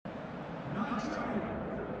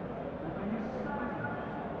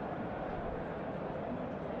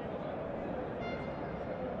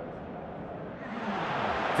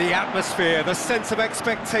The atmosphere, the sense of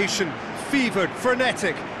expectation, fevered,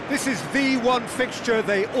 frenetic. This is the one fixture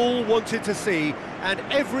they all wanted to see, and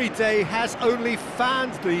every day has only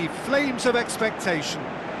fanned the flames of expectation. The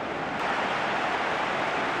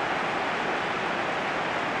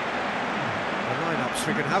lineups,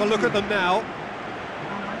 we can have a look at them now.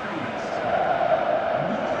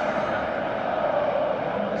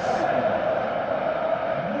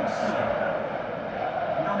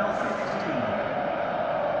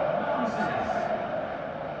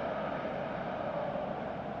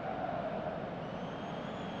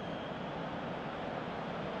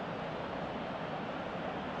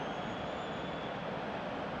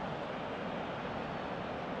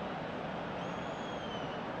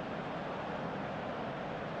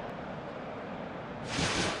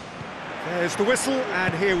 There's the whistle,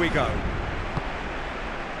 and here we go.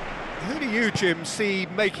 Who do you, Jim, see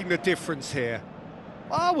making the difference here?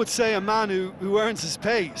 I would say a man who earns his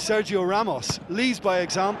pay, Sergio Ramos, leads by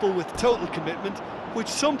example with total commitment, which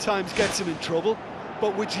sometimes gets him in trouble,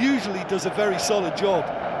 but which usually does a very solid job.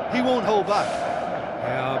 He won't hold back.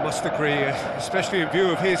 Yeah, I must agree, especially in view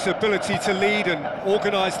of his ability to lead and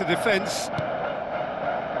organise the defence.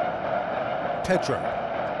 Pedro.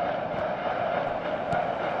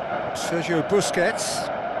 Sergio Busquets.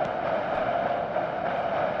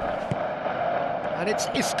 And it's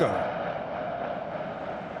Isco.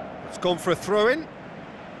 It's gone for a throw-in.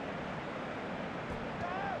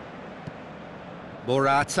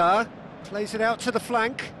 Morata plays it out to the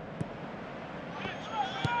flank.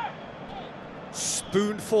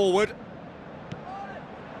 Spoon forward.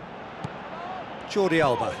 Jordi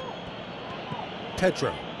Alba.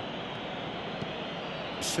 Pedro.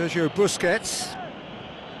 Sergio Busquets.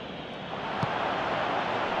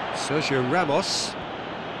 Sergio Ramos.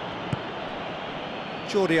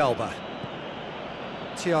 Jordi Alba.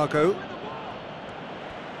 Thiago.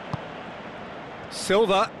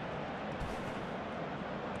 Silva.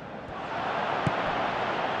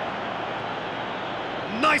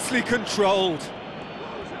 Nicely controlled.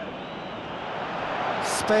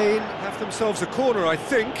 Spain have themselves a corner, I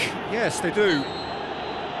think. Yes, they do.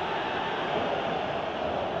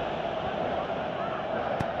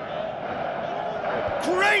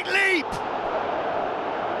 Great leap!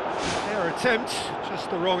 Their attempt, just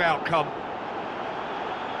the wrong outcome.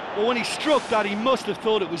 Well, when he struck that, he must have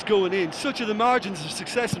thought it was going in. Such are the margins of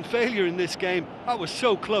success and failure in this game. That was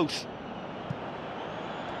so close.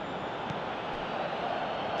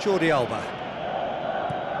 Jordi Alba.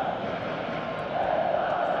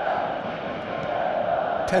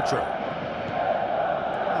 Pedro.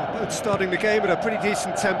 Oh, both starting the game at a pretty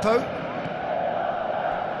decent tempo.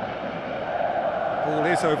 Ball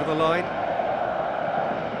is over the line.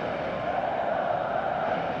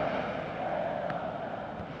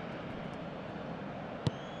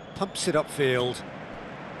 Pumps it upfield.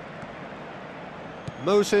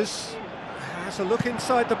 Moses has a look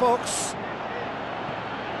inside the box.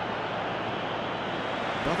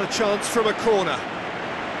 Another chance from a corner.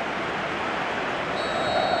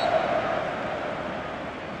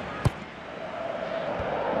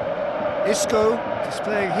 Isco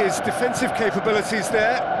displaying his defensive capabilities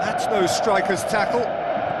there. That's no striker's tackle.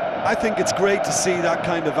 I think it's great to see that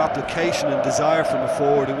kind of application and desire from a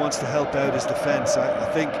forward who wants to help out his defence. I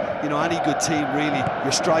think, you know, any good team, really,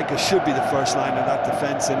 your striker should be the first line of that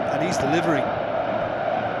defence, and he's delivering.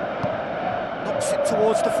 Knocks it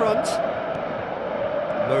towards the front.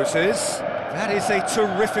 Moses. That is a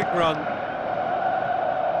terrific run.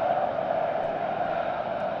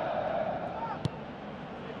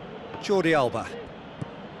 Jordi Alba.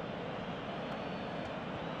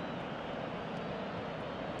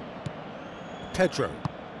 Pedro.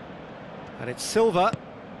 And it's Silva.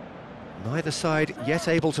 Neither side yet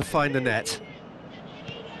able to find the net.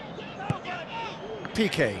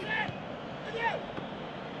 Piqué.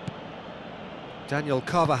 Daniel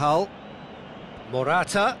Carvajal.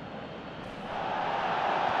 Morata.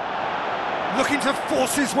 Looking to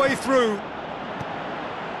force his way through.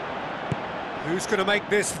 Who's going to make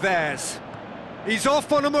this theirs? He's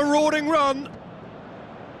off on a marauding run.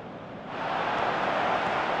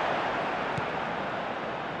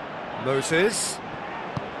 Moses.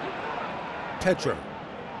 Pedro.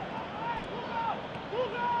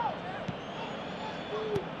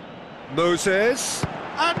 Moses.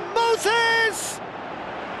 And Moses!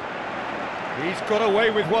 He's got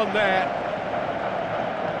away with one there.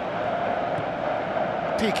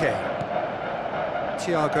 Piqué.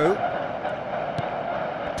 Thiago.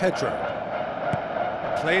 Pedro.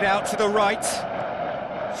 Played out to the right.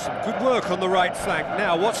 Some good work on the right flank.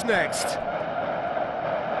 Now, what's next?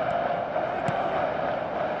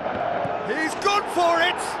 He's gone for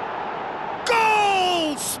it!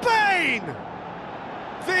 Goal! Spain!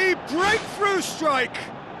 The breakthrough strike!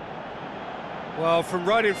 Well, from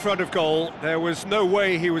right in front of goal, there was no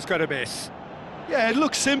way he was going to miss. Yeah, it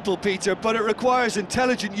looks simple, Peter, but it requires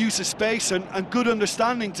intelligent use of space and good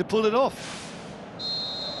understanding to pull it off.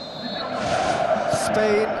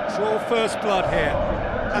 Spain draw first blood here.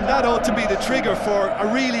 And that ought to be the trigger for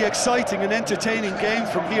a really exciting and entertaining game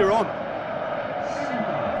from here on.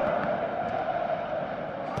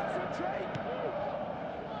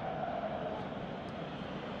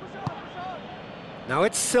 Now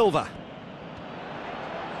it's Silva.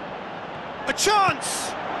 A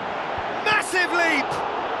chance! Massive leap!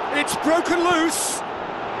 It's broken loose.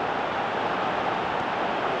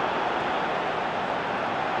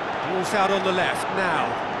 Ball's out on the left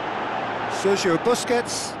now. Sergio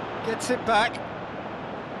Busquets gets it back.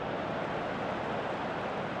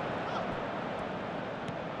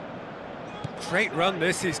 Great run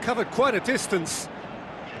this, he's covered quite a distance.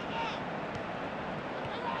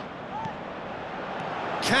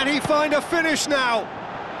 Can he find a finish now?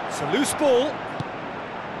 It's a loose ball.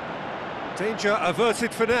 Danger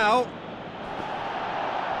averted for now.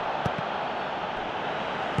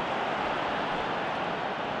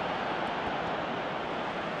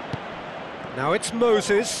 Now it's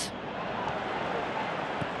Moses.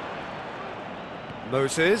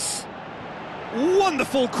 Moses.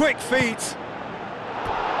 Wonderful quick feet.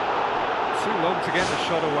 Too long to get the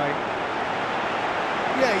shot away.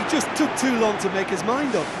 Yeah, he just took too long to make his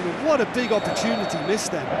mind up. I mean, what a big opportunity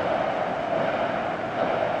missed then.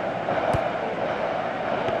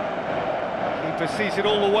 Keeper sees it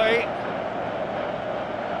all the way.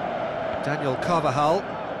 Daniel Carvajal.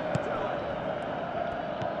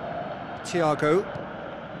 Thiago.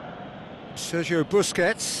 Sergio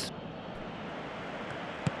Busquets.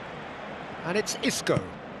 And it's Isco.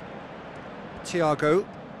 Thiago.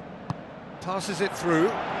 Passes it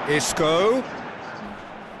through. Isco.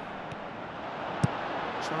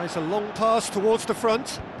 Tries a long pass towards the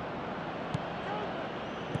front.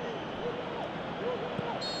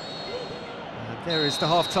 And there is the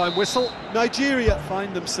half-time whistle. Nigeria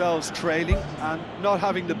find themselves trailing and not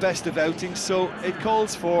having the best of outings, so it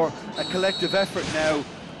calls for a collective effort now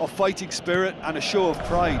of fighting spirit and a show of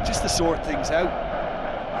pride, just to sort things out.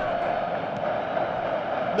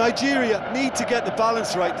 Nigeria need to get the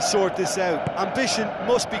balance right to sort this out. Ambition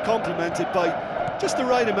must be complemented by just the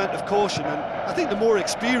right amount of caution, and I think the more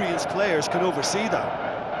experienced players can oversee that.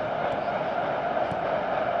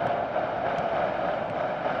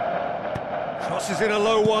 Crosses in a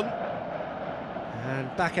low one.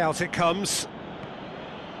 And back out it comes.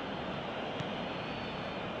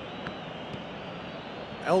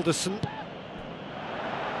 Elderson.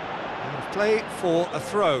 Out of play for a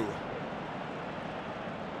throw.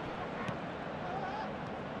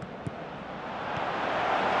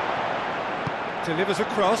 Delivers a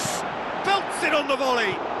cross, belts it on the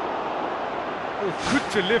volley. Oh,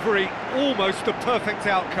 good delivery, almost a perfect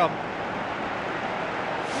outcome.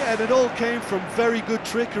 Yeah, and it all came from very good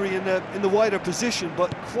trickery in the wider position,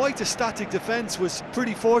 but quite a static defence. Was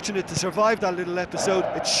pretty fortunate to survive that little episode.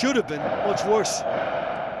 It should have been much worse.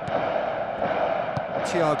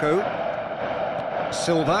 Thiago.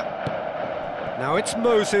 Silva. Now it's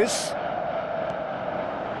Moses.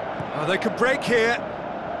 Oh, they can break here.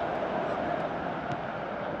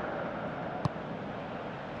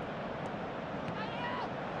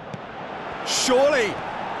 Surely,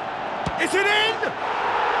 is it in?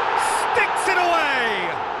 Sticks it away!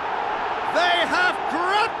 They have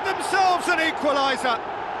grabbed themselves an equaliser!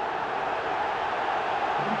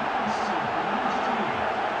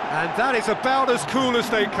 And that is about as cool as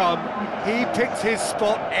they come. He picked his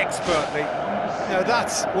spot expertly. Now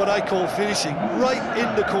that's what I call finishing, right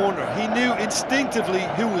in the corner. He knew instinctively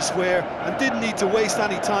who was where and didn't need to waste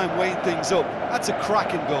any time weighing things up. That's a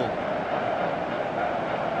cracking goal.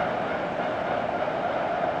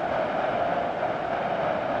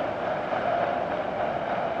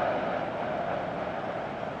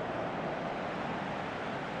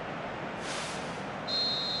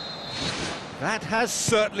 That has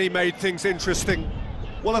certainly made things interesting.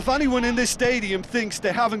 Well, if anyone in this stadium thinks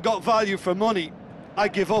they haven't got value for money, I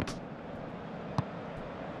give up.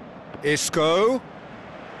 Isco.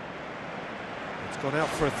 It's gone out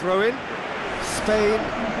for a throw-in. Spain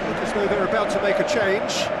look as though they're about to make a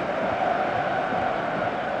change.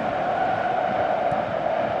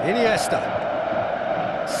 Iniesta.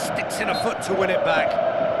 Sticks in a foot to win it back.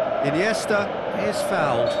 Iniesta is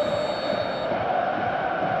fouled.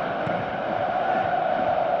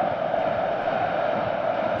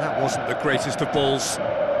 That wasn't the greatest of balls.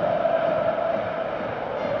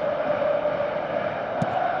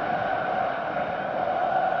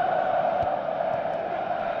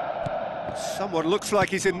 Someone looks like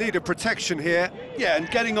he's in need of protection here. Yeah, and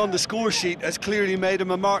getting on the score sheet has clearly made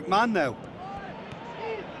him a marked man now.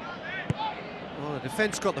 Well, the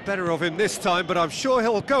defence got the better of him this time, but I'm sure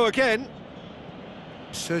he'll go again.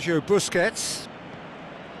 Sergio Busquets.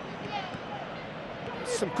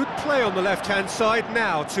 Some good play on the left-hand side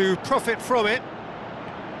now to profit from it.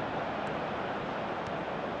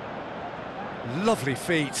 Lovely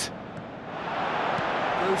feet.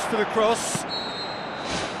 Goes for the cross.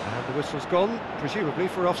 And the whistle's gone, presumably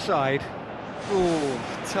for offside. Oh,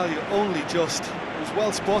 I tell you, only just. It was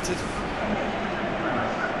well spotted.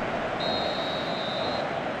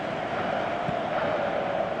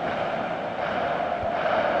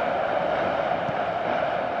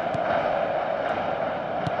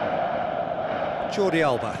 Jordi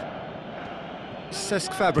Alba.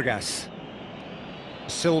 Cesc Fabregas.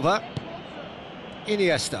 Silva.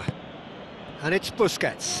 Iniesta. And it's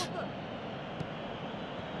Busquets.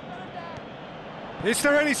 Is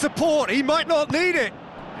there any support? He might not need it.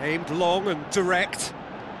 Aimed long and direct.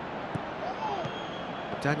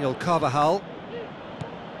 Daniel Carvajal.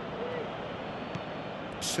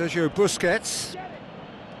 Sergio Busquets.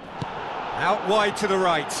 Out wide to the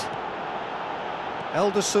right.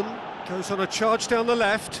 Elderson goes on a charge down the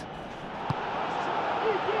left.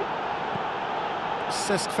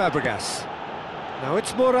 Cesc Fabregas. Now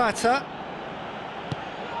it's Morata.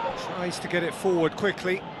 Tries to get it forward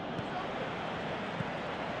quickly.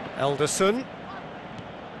 Elderson.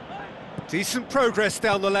 Decent progress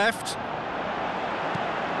down the left.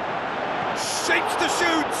 Shapes to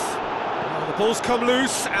shoot! Well, the ball's come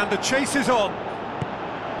loose and the chase is on.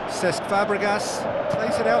 Cesc Fabregas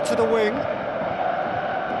plays it out to the wing.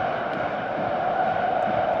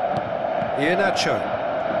 Iheanacho.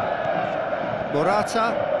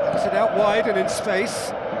 Morata has it out wide and in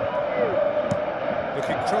space.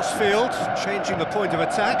 Looking cross-field, changing the point of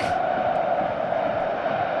attack.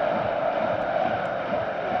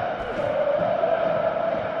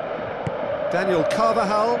 Daniel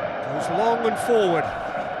Carvajal goes long and forward.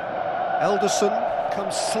 Elderson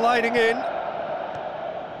comes sliding in.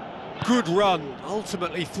 Good run,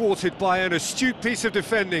 ultimately thwarted by an astute piece of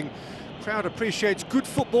defending. Crowd appreciates good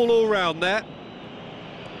football all round there.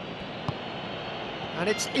 And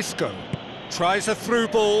it's Isco. Tries a through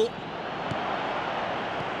ball.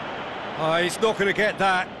 He's not going to get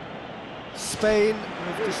that. Spain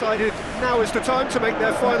have decided now is the time to make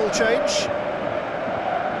their final change.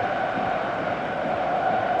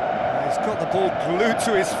 He's got the ball glued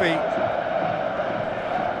to his feet.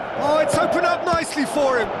 Oh, it's opened up nicely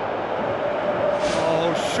for him.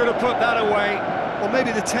 Oh, should have put that away. Well,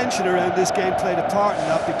 maybe the tension around this game played a part in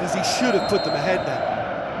that, because he should have put them ahead then.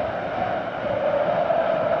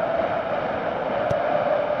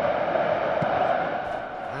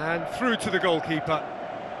 And through to the goalkeeper.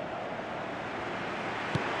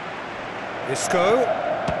 Isco.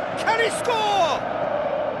 Can he score?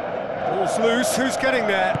 Ball's loose, who's getting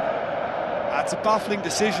there? That's a baffling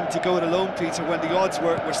decision to go it alone, Peter, when the odds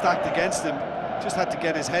were stacked against him. Just had to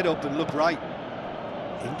get his head up and look right.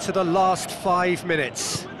 Into the last 5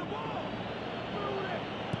 minutes.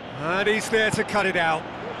 And he's there to cut it out.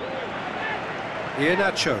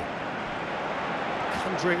 Iheanacho.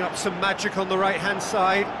 Conjuring up some magic on the right-hand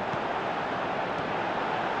side.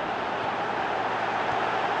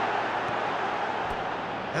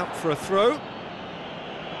 Out for a throw.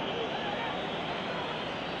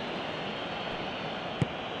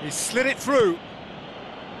 He slid it through.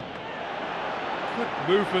 Good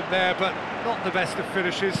movement there, but not the best of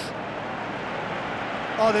finishes.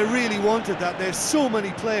 Oh, they really wanted that. There's so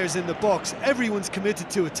many players in the box. Everyone's committed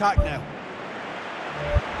to attack now.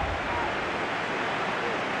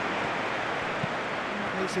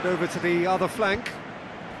 Plays it over to the other flank.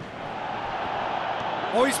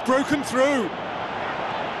 Oh, he's broken through.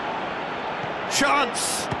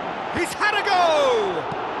 Chance. He's had a go.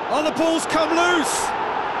 Oh, the ball's come loose.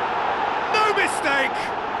 No mistake.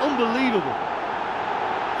 Unbelievable.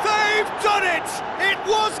 They've done it! It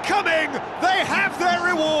was coming! They have their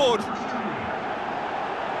reward!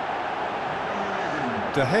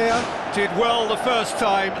 De Gea did well the first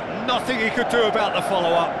time, nothing he could do about the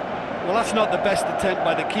follow-up. Well, that's not the best attempt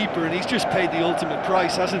by the keeper, and he's just paid the ultimate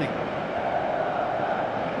price, hasn't he?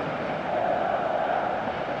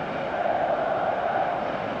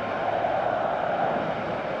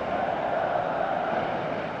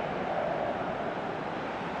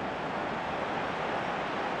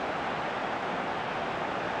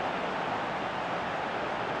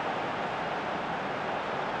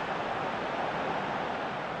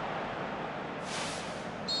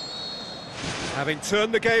 Having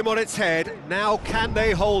turned the game on its head, now can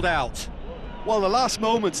they hold out? Well, the last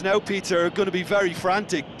moments now, Peter, are going to be very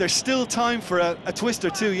frantic. There's still time for a twist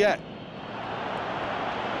or two yet.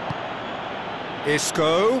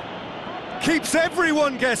 Isco keeps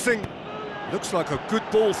everyone guessing. Looks like a good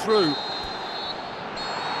ball through.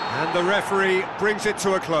 And the referee brings it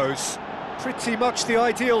to a close. Pretty much the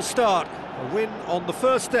ideal start. A win on the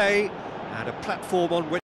first day and a platform on which